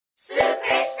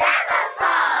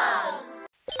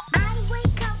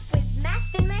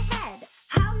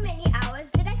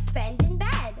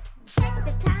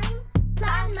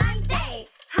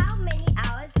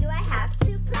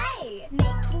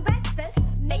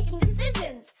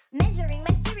measuring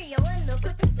my cereal and milk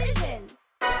with precision.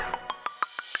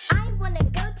 I wanna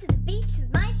go to the beach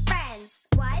with my friends.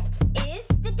 What is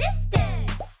the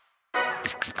distance?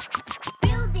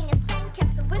 Building a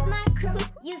sandcastle with my crew,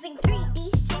 using 3D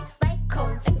shapes like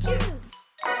cones and cubes.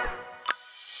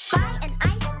 Buy an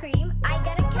ice cream, I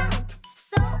gotta count,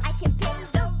 so I can pay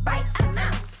the right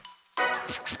amount.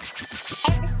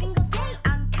 Every single day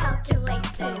I'm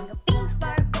calculating, being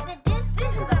smart with the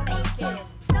decisions I'm making.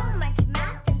 So much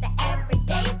math in the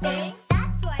everyday things,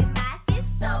 that's why math is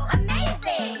so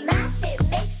amazing. Math, it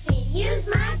makes me use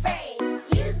my brain,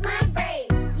 use my brain,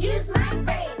 use my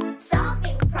brain.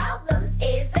 Solving problems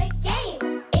is a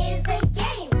game, is a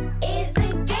game, is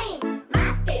a game.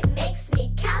 Math, it makes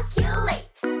me calculate,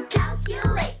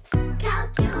 calculate,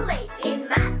 calculate. In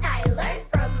math I learn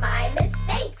from my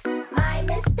mistakes, my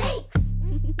mistakes.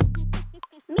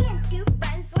 Me and two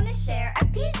friends wanna share a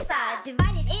pizza,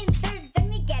 divided in thirds, then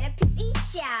we get a piece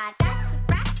each. Yeah, that's a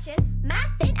fraction,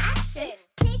 math in action.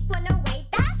 Take one away,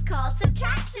 that's called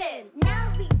subtraction. Now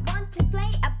we want to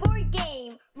play a board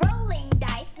game. Rolling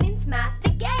dice means math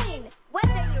again.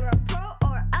 Whether you're a pro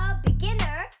or a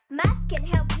beginner, math can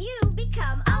help you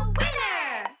become a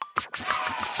winner.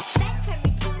 Bedtime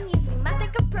routine using math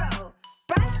like a pro.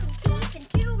 Brushing teeth in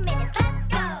 2 minutes, let's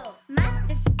go. Math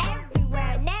is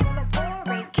everywhere, never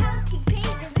boring. Counting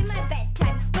pages in my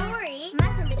bedtime story.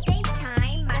 Math in the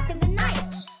daytime, math in the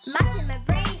night. Math in my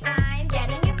brain, I'm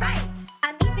getting it right.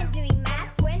 I'm even doing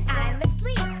math when I'm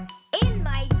asleep. In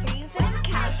my dreams when I'm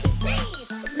counting sheep.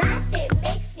 Math, it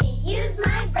makes me use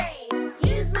my brain,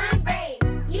 use my brain,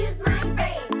 use my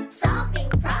brain. Solving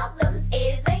problems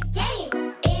is a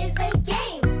game, is a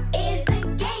game, is a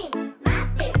game.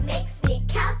 Math, it makes me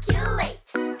calculate,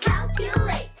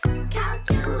 calculate,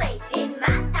 calculate. In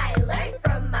math I learn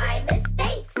from my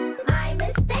mistakes, my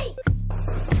mistakes.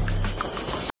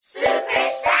 Super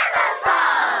Sema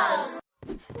songs!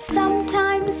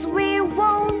 Sometimes we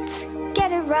won't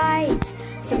get it right,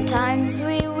 sometimes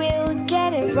we will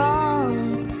get it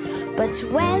wrong. But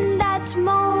when that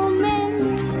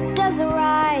moment does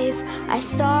arrive, I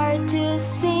start to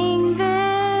sing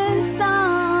this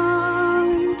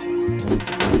song.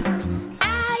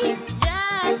 I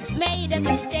just made a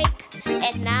mistake,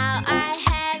 and now I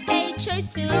have a choice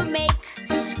to make.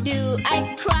 Do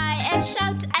I cry and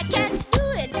shout, I can't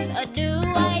do it? Or do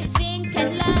I think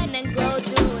and learn and grow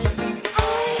through it? I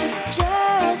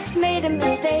just made a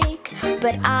mistake,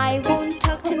 but I won't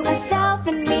talk to myself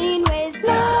in mean ways.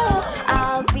 No,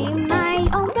 I'll be my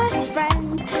own best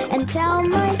friend and tell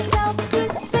myself to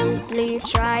simply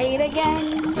try it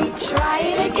again. Try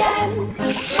it again,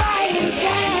 try it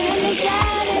again and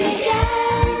again and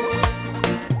again.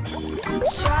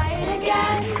 Try it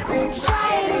again,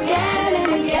 try it again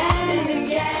and again and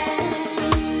again.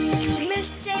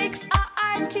 Mistakes are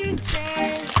our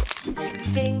teachers.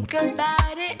 Think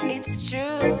about it, it's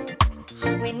true.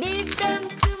 We need them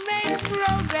to make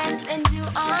progress and do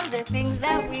all the things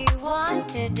that we want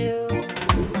to do.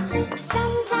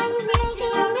 Sometimes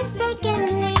making a mistake can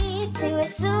lead to a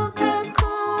super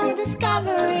cool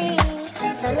discovery.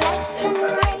 So let's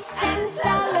embrace and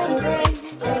celebrate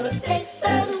the mistakes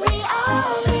that we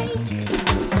all make.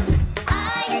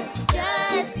 I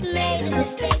just made a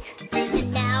mistake,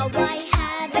 and now I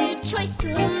have a choice to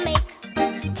make.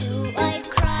 Do I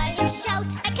cry and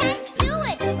shout, I can't do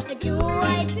it? Or do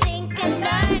I think and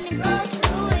learn and go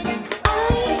through it? I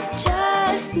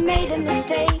just made a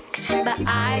mistake, But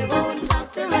I won't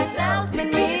talk to myself in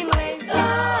mean ways. No,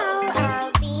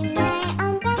 I'll be my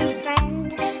own best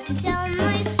friend. tell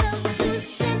myself to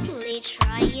simply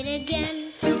try it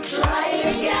again. try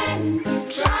it again,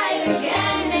 try it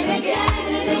again and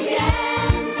again and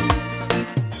again.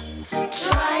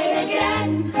 Try it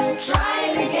again, try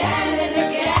it again and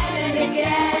again and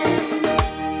again.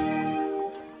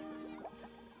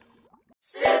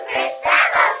 Super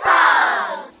Sema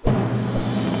songs!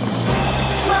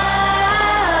 Whoa,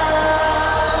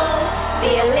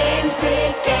 the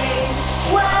Olympic Games.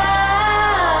 Whoa,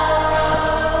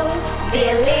 the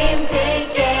Olympic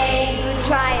Games.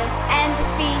 Triumph and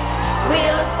defeat,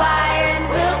 we'll aspire and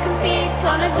we'll compete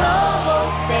on a global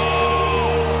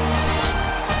stage.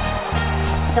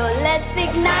 So let's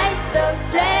ignite the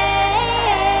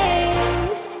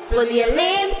flames for the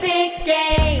Olympic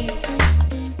Games.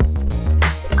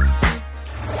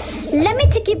 Let me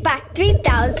take you back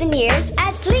 3,000 years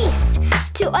at least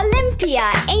to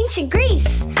Olympia, ancient Greece,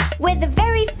 where the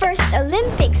very first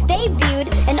Olympics debuted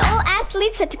and all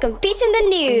athletes had to compete in the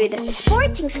nude.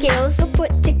 Sporting skills were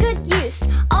put to good use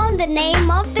on the name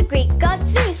of the Greek god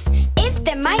Zeus. If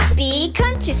there might be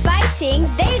countries fighting,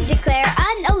 they declare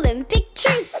an Olympic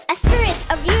truce. A spirit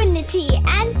of unity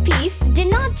and peace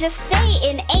just stay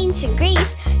in ancient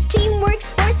Greece. Teamwork,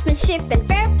 sportsmanship, and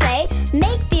fair play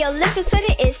make the Olympics what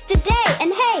it is today.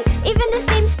 And hey, even the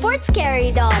same sports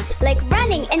carried on, like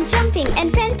running and jumping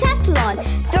and pentathlon.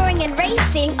 Throwing and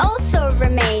racing also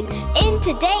remain in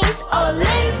today's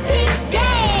Olympic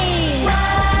Games. Whoa,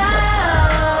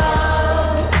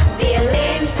 the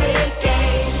Olympic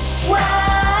Games. Whoa,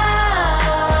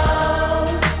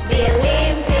 the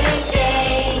Olympic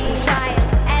Games.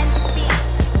 Triumph and defeat,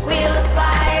 we'll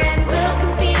aspire and we'll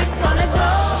compete on a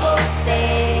global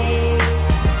stage.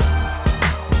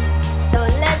 So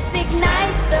let's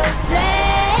ignite the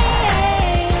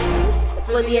flames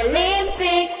for the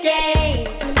Olympic Games.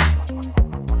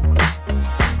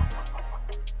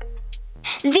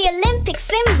 The Olympic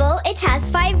symbol, it has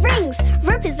 5 rings,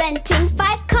 representing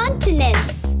 5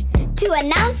 continents. To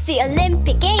announce the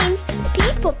Olympic Games,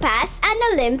 people pass an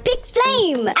Olympic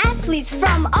flame. Athletes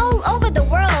from all over the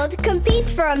world compete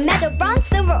for a medal, bronze,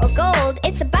 silver or gold.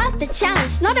 It's about the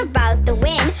challenge, not about the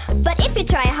win. But if you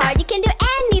try hard, you can do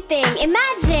anything.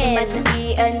 Imagine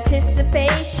the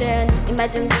anticipation,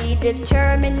 imagine the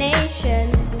determination,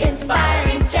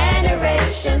 inspiring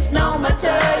generations, no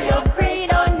matter your creed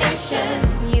or nation.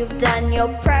 You've done your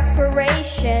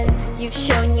preparation, you've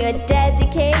shown your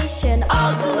dedication.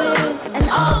 All to lose and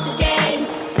all to gain,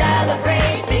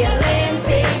 celebrate the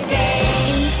Olympic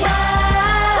Games. Whoa,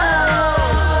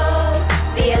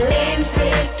 the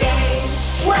Olympic Games.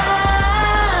 Whoa,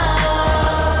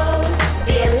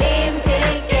 the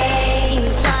Olympic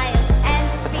Games. Triumph and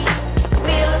defeat,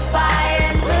 we'll aspire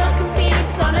and we'll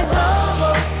compete on a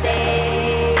global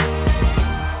stage.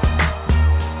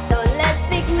 So let's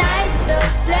ignite the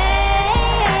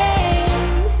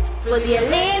flames for the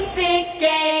Olympic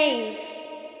Games.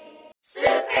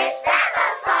 Super Sema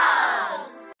song!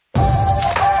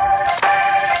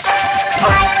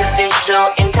 Artificial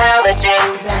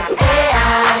intelligence, That's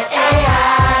AI,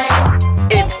 AI.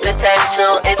 its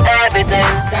potential is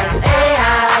evident. That's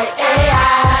AI,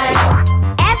 AI.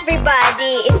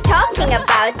 Everybody is talking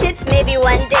about it. Maybe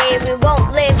one day we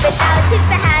won't live without it.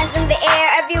 So hands in the air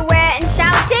everywhere and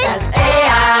shout it. That's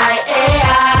AI,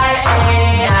 AI,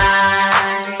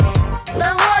 AI.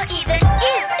 But what even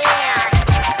is AI?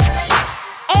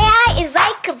 AI is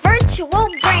like a virtual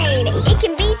brain. It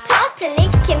can be taught and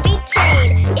it can be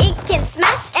trained. It can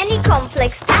smash any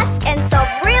complex task and solve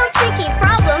real tricky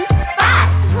problems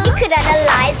fast. You could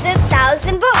analyze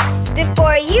 1,000 books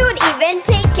before you'd even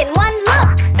taken one look.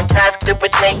 A task that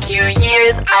would take you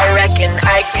years, I reckon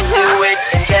I can do it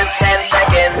in just 10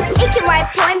 seconds. It can write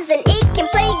poems and it can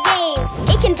play games.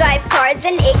 It can drive cars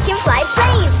and it can fly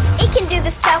planes. It can do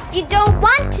the stuff you don't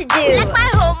want to do. Like my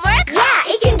homework? Yeah,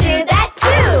 it can do that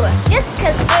too. Just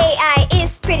cause AI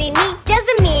is pretty neat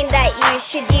doesn't mean that you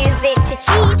should use it to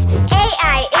cheat.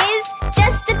 AI is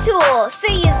just a tool, so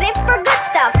use it for good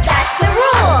stuff, that's the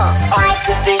rule.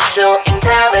 Artificial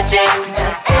intelligence,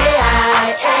 That's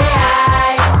AI,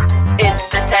 AI. its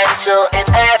potential is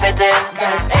evident.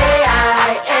 That's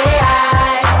AI,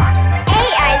 AI.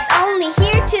 AI's only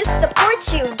here to support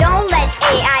you. Don't let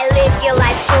AI live your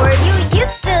life for you.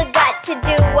 You've still got to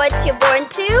do what you're born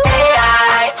to.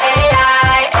 AI,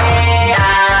 AI,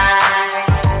 AI.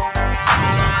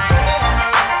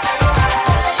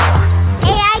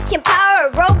 AI can power a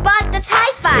robot that's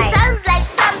hi-fi. Sounds like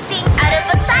something out of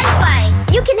a sci-fi.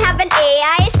 You can have an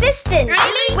AI assistant.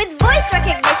 Really? With voice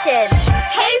recognition.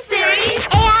 Hey Siri.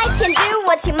 AI can do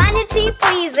what humanity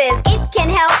pleases. It can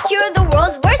help cure the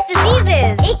world's worst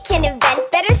diseases. It can invent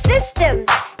better systems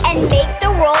and make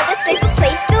the world a safer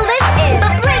place to live in.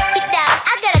 But break it down,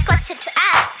 I got a question to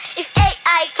ask. If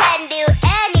AI can do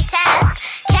any task,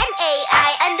 can AI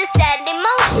understand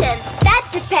emotion? That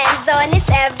depends on its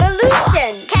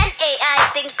evolution. Can AI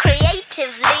think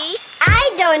creatively? I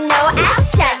don't know,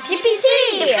 ask ChatGPT.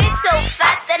 If it's so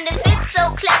fast and if it's so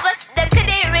clever, then could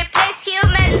it replace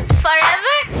humans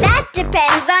forever? That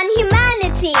depends on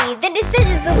humanity. The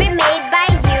decisions will be made by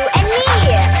you and me.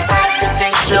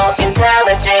 Artificial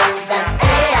intelligence, That's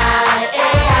AI,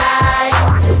 AI.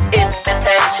 its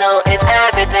potential is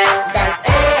evident. That's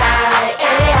AI,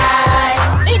 AI.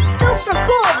 It's super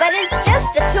cool, but it's just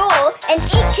a tool, and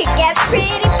it could get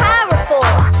pretty powerful.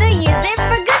 So use it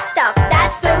for good stuff,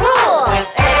 that's the rule.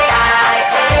 With AI,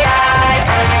 AI,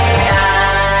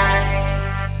 AI.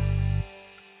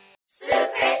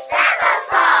 Super Sema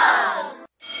song!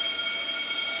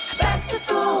 Back to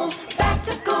school, back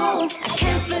to school. I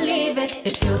can't believe it,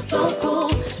 it feels so cool.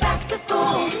 Back to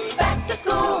school, back to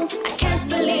school. I can't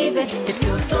believe it, it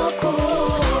feels so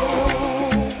cool.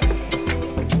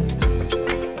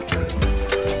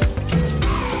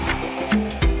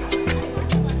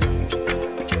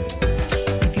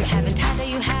 If you haven't had it,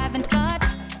 you have.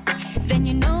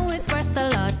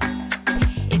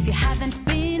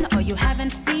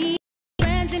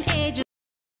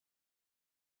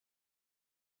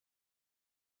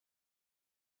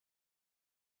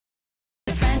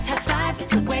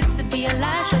 It's so great to be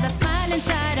alive. Show that smile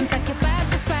inside and pack your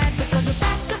bags with pride, because we're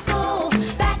back to school,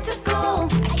 back to school.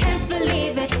 I can't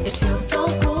believe it, it feels so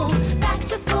cool. Back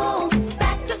to school,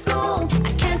 back to school.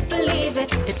 I can't believe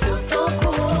it, it feels so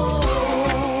cool.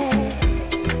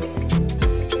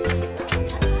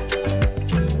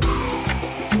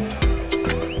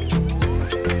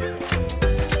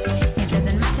 It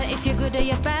doesn't matter if you're good or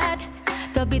you're bad,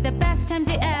 they'll be the best times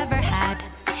you ever had.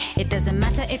 It doesn't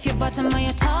matter if you're bottom or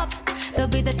you're top, there'll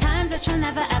be the times that you'll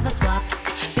never ever swap.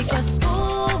 Because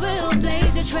school will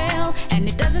blaze your trail, and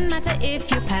it doesn't matter if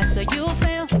you pass or you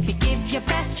fail. If you give your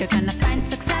best, you're gonna find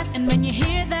success. And when you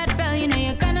hear that bell, you know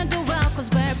you're gonna do well. Cause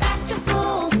we're back to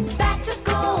school, back to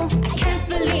school. I can't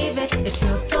believe it, it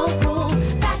feels so cool.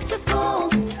 Back to school,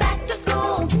 back to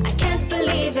school. I can't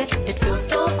believe it, it feels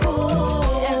so cool.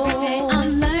 Every day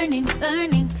I'm learning,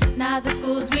 learning. Now the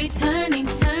school's returning,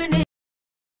 turning.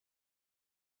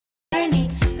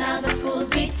 Now the school's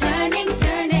returning,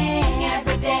 turning.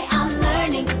 Every day I'm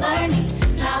learning, learning.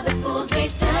 Now the school's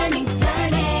returning,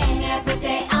 turning. Every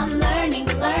day I'm learning,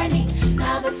 learning.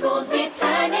 Now the school's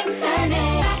returning,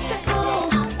 turning. Back to school,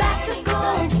 back to school.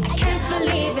 I can't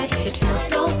believe it, it feels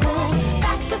so cool.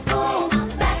 Back to school,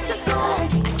 back to school.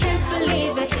 I can't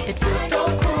believe it, it feels so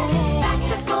cool. Back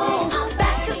to school,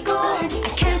 back to school. I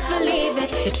can't believe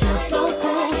it, it feels so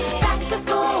cool. Back to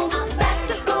school, back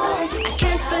to school. I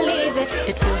can't believe it,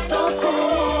 it feels so cool.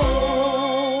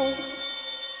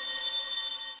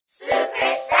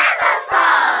 Super Sema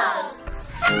songs.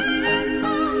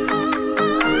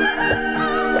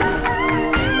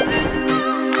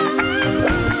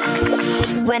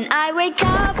 When I wake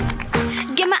up,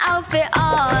 get my outfit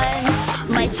on,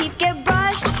 my teeth get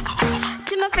brushed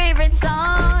to my favorite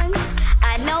song.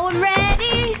 I know I'm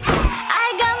ready,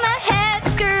 I got my head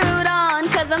screwed on,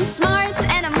 cause I'm smart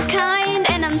and I'm kind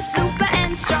and I'm super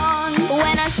and strong.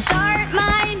 When I start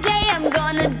my day, I'm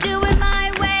gonna do it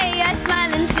my way. I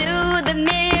smile into the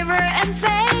mirror and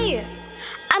say,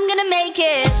 I'm gonna make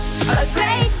it a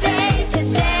great day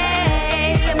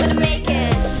today. I'm gonna make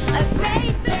it a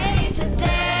great day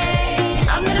today.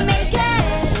 I'm gonna make it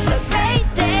a great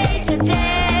day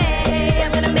today.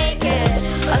 I'm gonna make it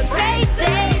a great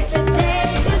day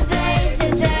today, today,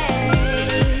 today.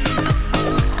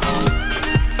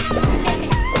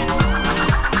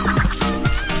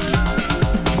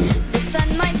 The sun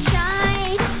might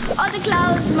shine or the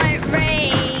clouds might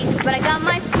rain, but I got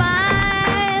my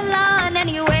smile on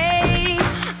anyway.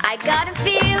 I got a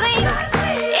feeling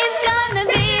it's gonna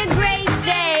be a great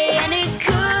day, and it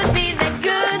could be that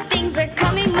good things are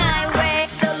coming my way.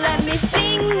 So let me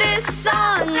sing this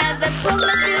song as I put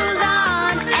my shoes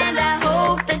on, and I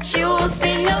hope that you'll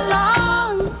sing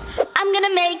along. I'm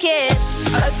gonna make it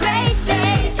a great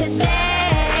day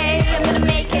today. I'm gonna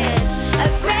make it a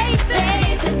great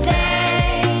day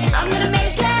today. I'm gonna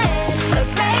make it a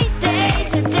great day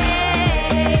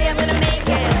today. I'm gonna make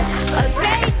it a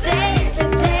great day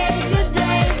today,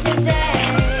 today, today.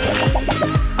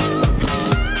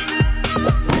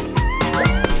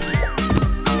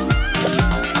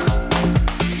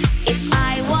 If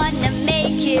I wanna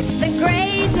make it the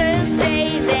greatest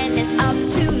day, then it's up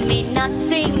to me.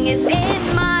 Nothing is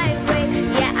in my way.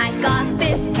 Yeah, I got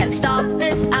this, can't stop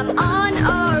this. I'm on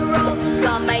a roll.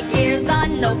 Got my gears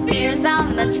on, no fears,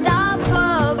 I'm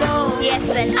unstoppable. Yes,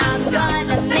 and I'm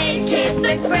gonna make it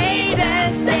the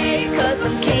greatest day, cause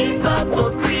I'm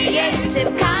capable,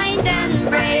 creative, kind and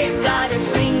brave. Got a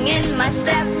swing in my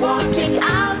step, walking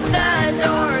out the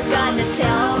door. Gonna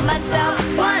tell myself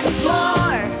once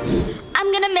more,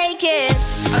 I'm gonna make it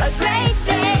a great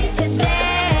day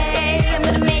today. I'm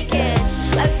gonna make it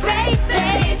a great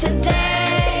day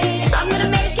today. I'm gonna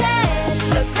make it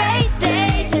a great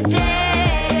day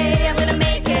today. I'm gonna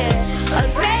make it a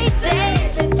great day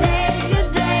today,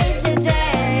 today,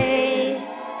 today.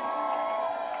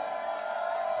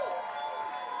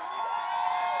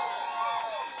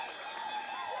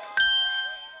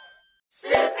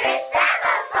 Super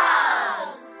Sema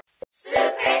songs.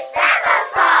 Super Sema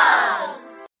songs.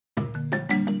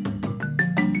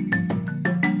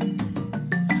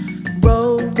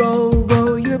 Row, row,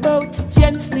 row your boat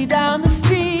gently down the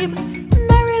stream.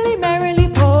 Merrily, merrily,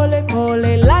 pole,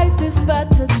 pole, life is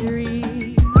but a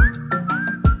dream.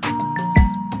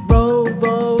 Row,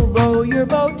 row, row your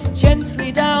boat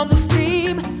gently down the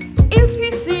stream. If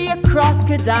you see a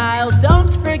crocodile,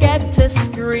 don't forget to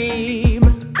scream.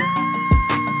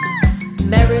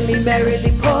 Merrily,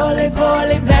 merrily, pole,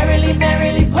 pole, merrily,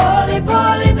 merrily, pole,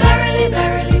 pole, merrily,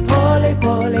 merrily, pole,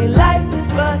 pole, life is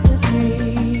but a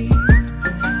dream.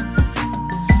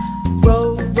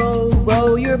 Row, row,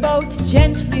 row your boat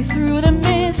gently through the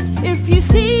mist. If you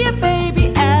see a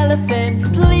baby elephant,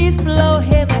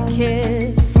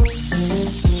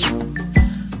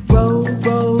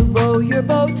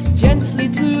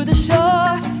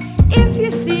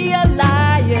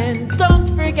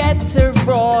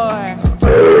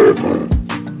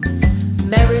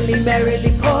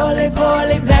 merrily, poly,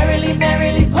 poly, merrily,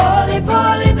 merrily, poly,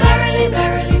 poly, merrily,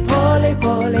 merrily, poly,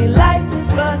 poly, life is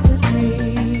but a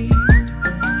dream.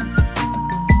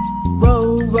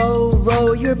 Row, row,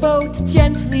 row your boat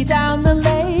gently down the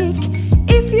lake.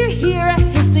 If you hear a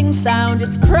hissing sound,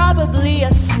 it's probably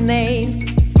a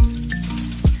snake.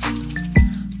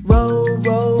 Row,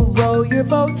 row, row your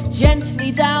boat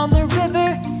gently down the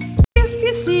river. If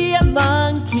you see a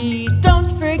monkey,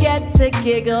 don't forget to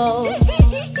giggle.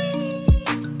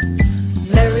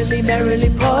 Merrily, merrily,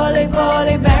 poly,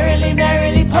 poly, merrily,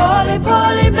 merrily, poly,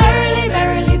 poly, merrily,